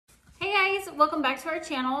guys, welcome back to our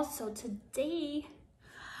channel. So today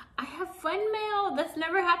I have friend mail. That's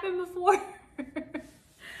never happened before.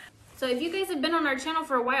 So if you guys have been on our channel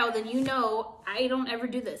for a while, then you know I don't ever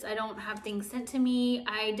do this. I don't have things sent to me.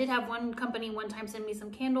 I did have one company one time send me some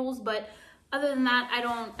candles, but other than that, I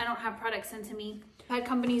don't have products sent to me. I've had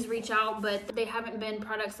companies reach out, but they haven't been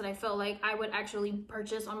products that I felt like I would actually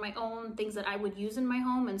purchase on my own, things that I would use in my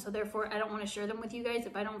home, and so therefore I don't want to share them with you guys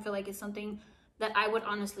if I don't feel like it's something that I would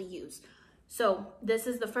honestly use. So this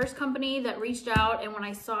is the first company that reached out, and when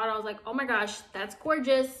I saw it, I was like, oh my gosh, that's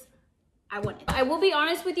gorgeous. I want it. I will be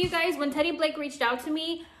honest with you guys, when Teddy Blake reached out to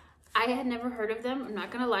me, I had never heard of them. I'm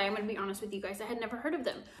not gonna lie, I'm gonna be honest with you guys. I had never heard of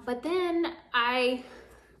them. But then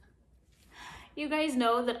you guys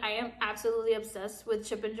know that I am absolutely obsessed with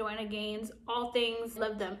Chip and Joanna Gaines, all things,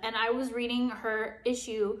 love them. And I was reading her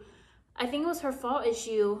issue, I think it was her fall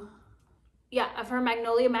issue, yeah, of her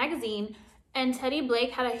Magnolia magazine. And Teddy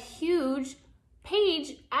Blake had a huge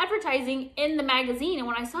page advertising in the magazine. And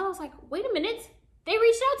when I saw it, I was like, wait a minute, they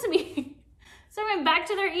reached out to me. So I went back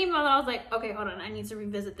to their email and I was like, okay, hold on, I need to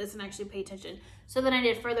revisit this and actually pay attention. So then I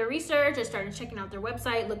did further research. I started checking out their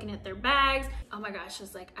website, looking at their bags. Oh my gosh, I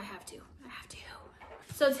was like, I have to.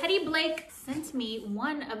 So Teddy Blake sent me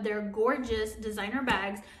one of their gorgeous designer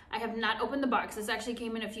bags. I have not opened the box. This actually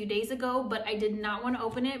came in a few days ago, but I did not want to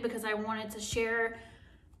open it because I wanted to share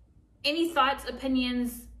any thoughts,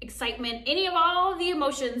 opinions, excitement, any of all the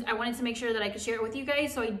emotions. I wanted to make sure that I could share it with you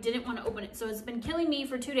guys, so I didn't want to open it. So it's been killing me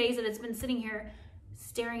for 2 days and it's been sitting here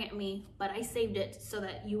staring at me, but I saved it so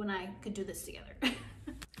that you and I could do this together.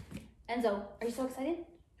 Enzo, are you so excited?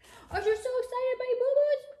 Are you so excited, my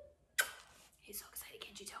boo-boos? He's so excited,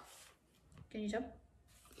 can't you tell? Can you tell?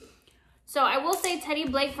 So I will say Teddy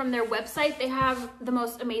Blake, from their website, they have the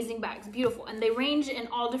most amazing bags, beautiful. And they range in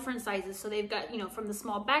all different sizes. So they've got, you know, from the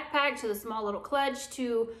small backpack to the small little clutch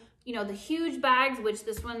to, you know, the huge bags, which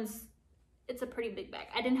this one's, it's a pretty big bag.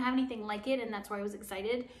 I didn't have anything like it, and that's why I was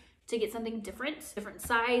excited to get something different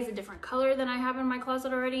size, a different color than I have in my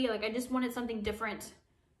closet already. Like, I just wanted something different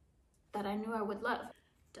that I knew I would love.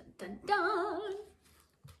 Dun, dun, dun.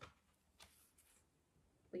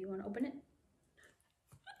 Well, you want to open it?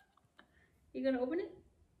 You gonna open it?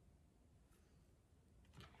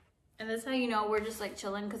 And that's how you know we're just like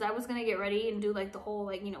chilling, because I was gonna get ready and do like the whole,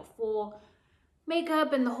 like, you know, full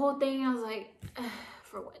makeup and the whole thing. I was like,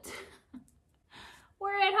 for what?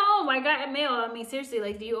 We're at home. I got mail. I mean, seriously,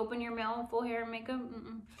 like, do you open your mail full hair and makeup?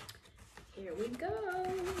 Here we go.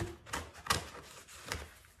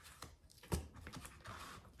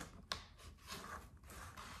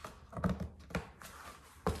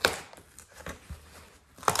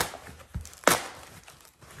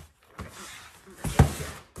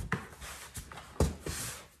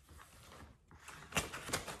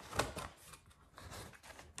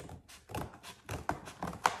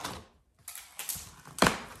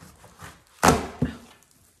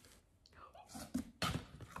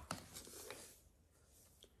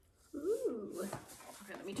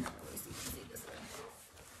 Okay, let me turn away so you can see this thing.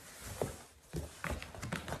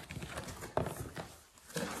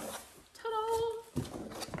 Ta-da!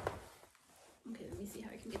 Okay, let me see how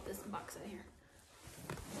I can get this box out of here.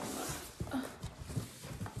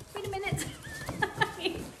 Wait a minute.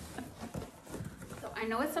 So I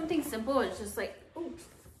know it's something simple. It's just like, oh,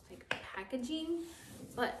 like packaging.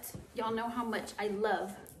 But y'all know how much I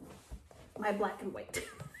love my black and white.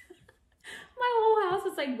 My whole house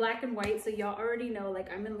is like black and white, so y'all already know,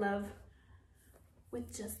 like, I'm in love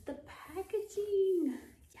with just the packaging.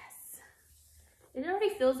 Yes, it already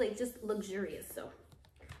feels like just luxurious. So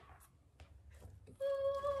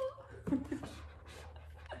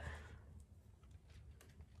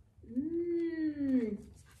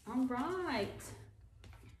all right,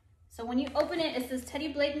 so when you open it, it says Teddy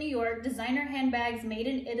Blake, New York, designer handbags made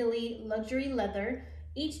in Italy, luxury leather.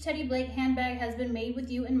 Each Teddy Blake handbag has been made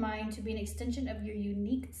with you in mind to be an extension of your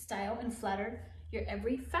unique style and flatter your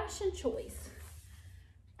every fashion choice.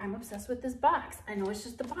 I'm obsessed with this box. I know it's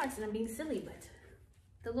just the box and I'm being silly, but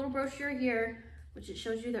the little brochure here, which it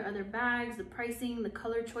shows you their other bags, the pricing, the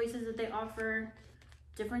color choices that they offer,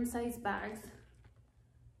 different size bags,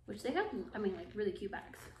 which they have, I mean, like, really cute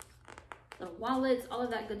bags. Little wallets, all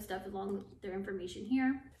of that good stuff along with their information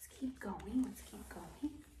here. Let's keep going, let's keep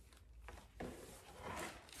going.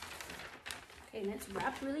 Okay, and it's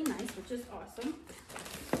wrapped really nice, which is awesome.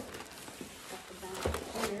 Got the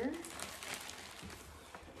bag here.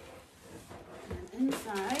 And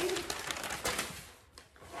inside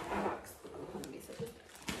the box, let me set this back.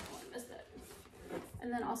 I don't want to miss that. And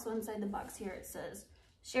then also inside the box here, it says,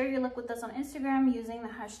 share your look with us on Instagram using the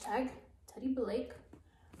hashtag Teddy Blake.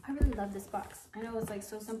 I really love this box. I know it's like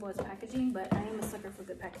so simple as packaging, but I am a sucker for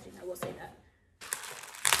good packaging. I will say that.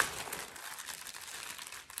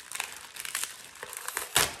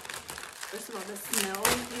 First of all, the smell.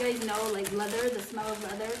 You guys know, like leather, the smell of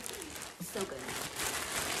leather, so good.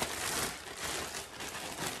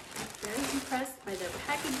 Very impressed by their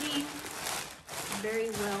packaging. Very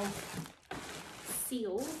well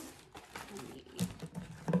sealed.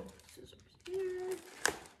 Scissors here.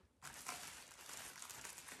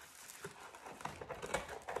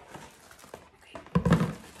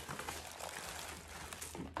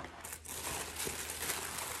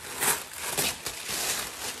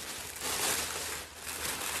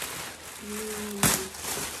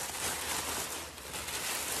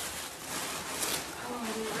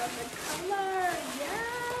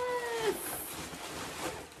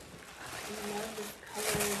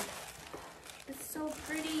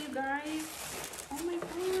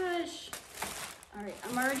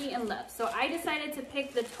 In love. So I decided to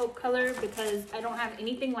pick the taupe color because I don't have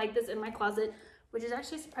anything like this in my closet, which is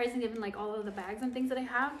actually surprising given like all of the bags and things that I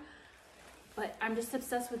have. But I'm just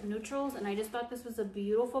obsessed with neutrals, and I just thought this was a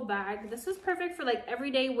beautiful bag. This is perfect for like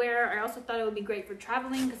everyday wear. I also thought it would be great for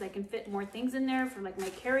traveling because I can fit more things in there for like my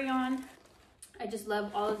carry-on. I just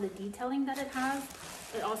love all of the detailing that it has.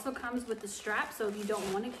 It also comes with the strap, so if you don't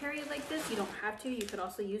want to carry it like this, you don't have to. You could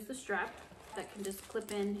also use the strap that can just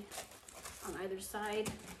clip in on either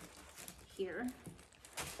side here,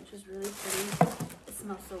 which is really pretty. It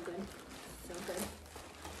smells so good, so good.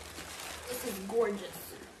 This is gorgeous.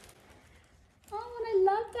 Oh, and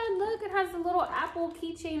I love that. Look, it has a little apple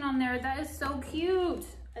keychain on there. That is so cute.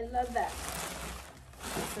 I love that.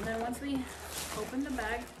 So then once we open the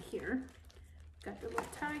bag here, got the little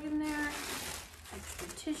tag in there, extra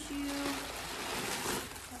tissue.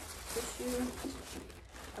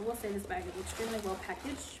 I will say this bag is extremely well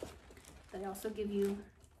packaged. They also give you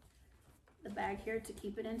the bag here to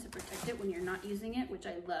keep it in to protect it when you're not using it, which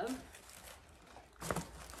I love.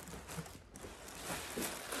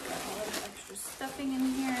 Got all the extra stuffing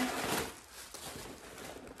in here.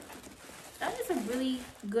 That is a really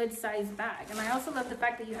good size bag. And I also love the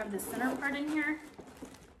fact that you have the center part in here,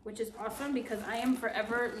 which is awesome because I am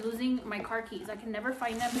forever losing my car keys. I can never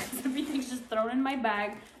find them because everything's just thrown in my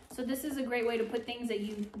bag. So this is a great way to put things that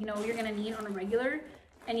you know you're gonna need on a regular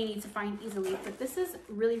and you need to find easily. But this is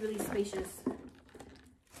really, really spacious.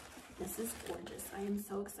 This is gorgeous. I am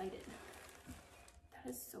so excited. That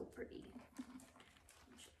is so pretty.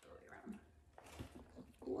 Throw it around.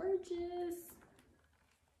 Gorgeous.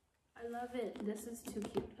 I love it. This is too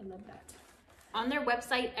cute. I love that. On their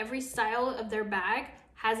website, every style of their bag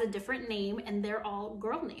has a different name, and they're all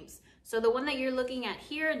girl names. So the one that you're looking at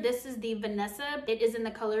here, this is the Vanessa. It is in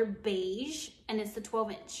the color beige, and it's the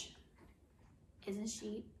 12-inch. Isn't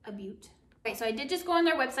she a beaut? Okay, so I did just go on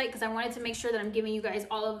their website because I wanted to make sure that I'm giving you guys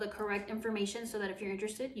all of the correct information so that if you're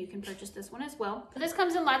interested, you can purchase this one as well. This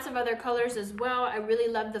comes in lots of other colors as well. I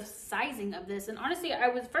really love the sizing of this. And honestly, I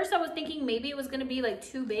was thinking maybe it was gonna be like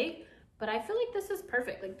too big, but I feel like this is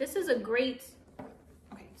perfect. Like this is a great,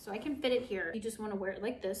 okay, so I can fit it here. You just wanna wear it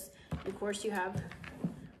like this. Of course, you have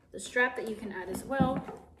the strap that you can add as well.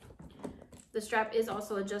 The strap is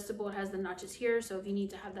also adjustable. It has the notches here, so if you need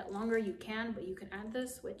to have that longer, you can, but you can add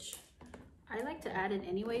this, which I like to add it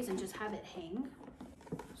anyways and just have it hang.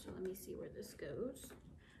 So let me see where this goes.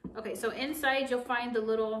 Okay, so inside you'll find the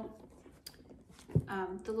little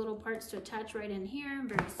parts to attach right in here.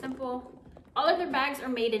 Very simple. All of their bags are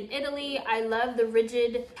made in Italy. I love the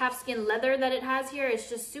rigid calfskin leather that it has here. It's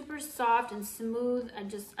just super soft and smooth.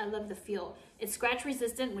 I love the feel. It's scratch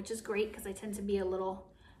resistant, which is great because I tend to be a little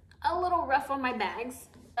rough on my bags.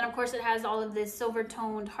 And of course it has all of this silver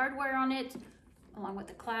toned hardware on it, along with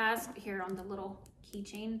the clasp here on the little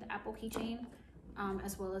keychain, the Apple keychain,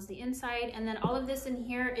 as well as the inside. And then all of this in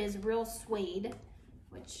here is real suede,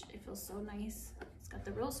 which it feels so nice. It's got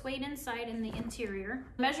the real suede inside and the interior.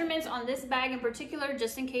 Measurements on this bag in particular,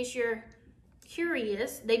 just in case you're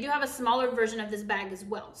curious, they do have a smaller version of this bag as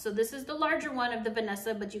well. So this is the larger one of the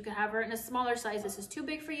Vanessa, but you can have her in a smaller size. This is too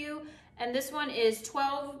big for you. And this one is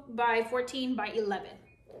 12 by 14 by 11.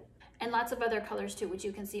 And lots of other colors too, which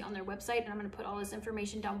you can see on their website. And I'm gonna put all this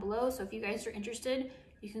information down below. So if you guys are interested,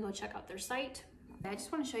 you can go check out their site. I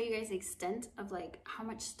just wanna show you guys the extent of like how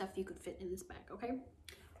much stuff you could fit in this bag, okay?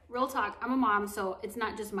 Real talk, I'm a mom, so it's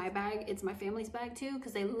not just my bag, it's my family's bag too,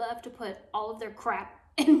 because they love to put all of their crap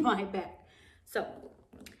in my bag. So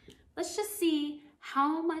let's just see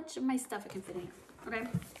how much of my stuff I can fit in, okay?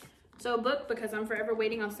 So a book, because I'm forever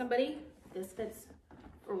waiting on somebody. This fits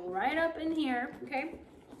right up in here, okay?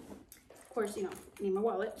 Of course, you know, I need my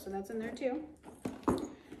wallet, so that's in there too.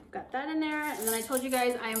 got that in there. And then I told you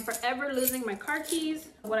guys I am forever losing my car keys.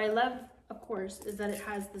 What I love, of course, is that it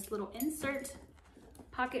has this little insert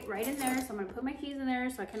pocket right in there. So I'm gonna put my keys in there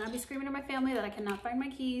so I cannot be screaming to my family that I cannot find my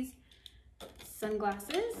keys.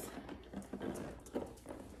 Sunglasses.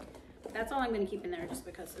 That's all I'm gonna keep in there just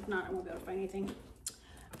because if not, I won't be able to find anything.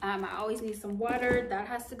 I always need some water. That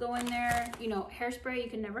has to go in there. You know, hairspray. You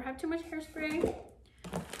can never have too much hairspray.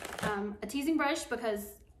 A teasing brush because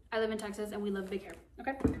I live in Texas and we love big hair.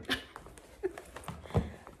 Okay.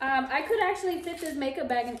 I could actually fit this makeup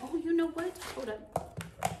bag in. Oh, you know what? Hold up.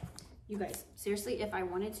 You guys, seriously, if I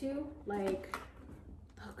wanted to, like,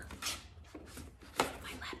 look,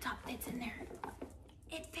 my laptop fits in there.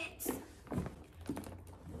 It fits.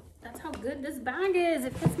 That's how good this bag is.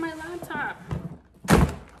 It fits my laptop.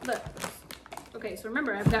 Look. Okay, so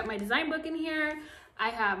remember, I've got my design book in here. I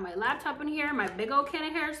have my laptop in here, my big old can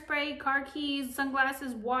of hairspray, car keys,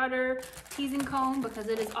 sunglasses, water, teasing comb because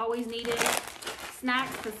it is always needed.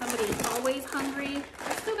 Snacks because somebody is always hungry.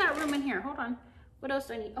 I still got room in here. Hold on. What else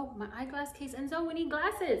do I need? Oh, my eyeglass case. Enzo, we need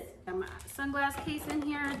glasses. Got my sunglass case in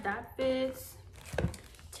here. That fits.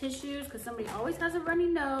 Tissues because somebody always has a runny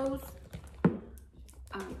nose.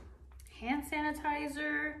 Hand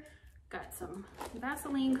sanitizer. Got some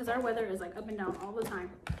Vaseline because our weather is like up and down all the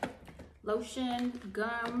time. Lotion,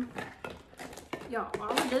 gum. Y'all,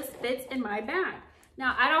 all of this fits in my bag.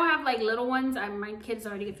 Now, I don't have like little ones. My kids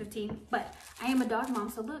already get 15, but I am a dog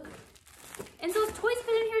mom, so look. And those toys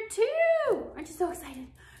fit in here too. Aren't you so excited?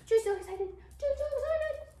 You're so excited. You're so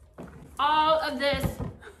excited. All of this,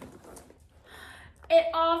 it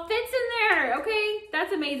all fits in there, okay?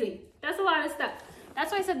 That's amazing. That's a lot of stuff.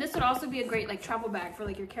 That's why I said this would also be a great like travel bag for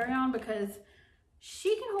like your carry-on because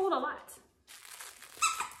she can hold a lot.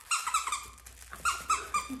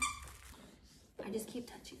 I just keep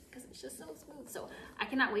touching because it's just so smooth. So I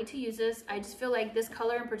cannot wait to use this. I just feel like this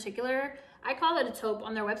color in particular, I call it a taupe.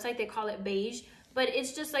 On their website, they call it beige, but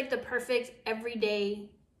it's just like the perfect everyday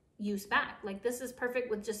use bag. Like this is perfect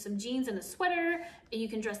with just some jeans and a sweater. And you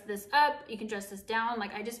can dress this up, you can dress this down.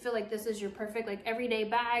 Like I just feel like this is your perfect like everyday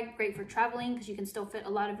bag, great for traveling because you can still fit a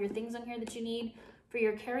lot of your things in here that you need for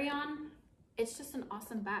your carry-on. It's just an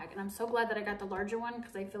awesome bag. And I'm so glad that I got the larger one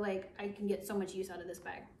because I feel like I can get so much use out of this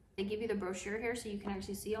bag. They give you the brochure here so you can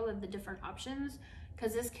actually see all of the different options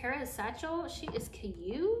because this Cara satchel, she is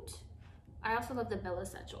cute. I also love the Bella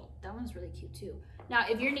satchel. That one's really cute too. Now,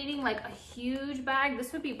 if you're needing like a huge bag,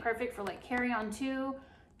 this would be perfect for like carry-on too.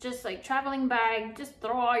 Just like traveling bag, just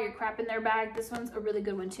throw all your crap in their bag. This one's a really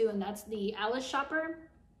good one too, and that's the Alice Shopper.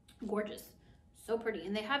 Gorgeous, so pretty.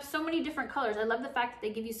 And they have so many different colors. I love the fact that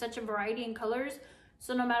they give you such a variety in colors.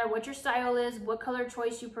 So no matter what your style is, what color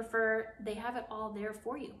choice you prefer, they have it all there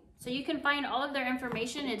for you. So you can find all of their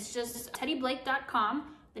information. It's just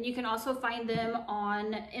teddyblake.com. Then you can also find them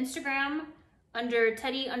on Instagram under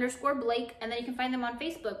Teddy_Blake. And then you can find them on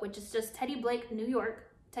Facebook, which is just Teddy Blake New York,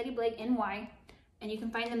 Teddy Blake NY. And you can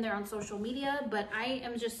find them there on social media. But I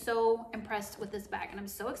am just so impressed with this bag and I'm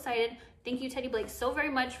so excited. Thank you, Teddy Blake, so very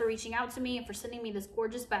much for reaching out to me and for sending me this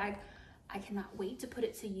gorgeous bag. I cannot wait to put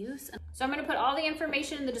it to use. So I'm gonna put all the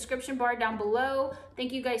information in the description bar down below.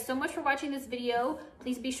 Thank you guys so much for watching this video.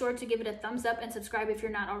 Please be sure to give it a thumbs up and subscribe if you're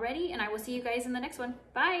not already, and I will see you guys in the next one.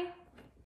 Bye.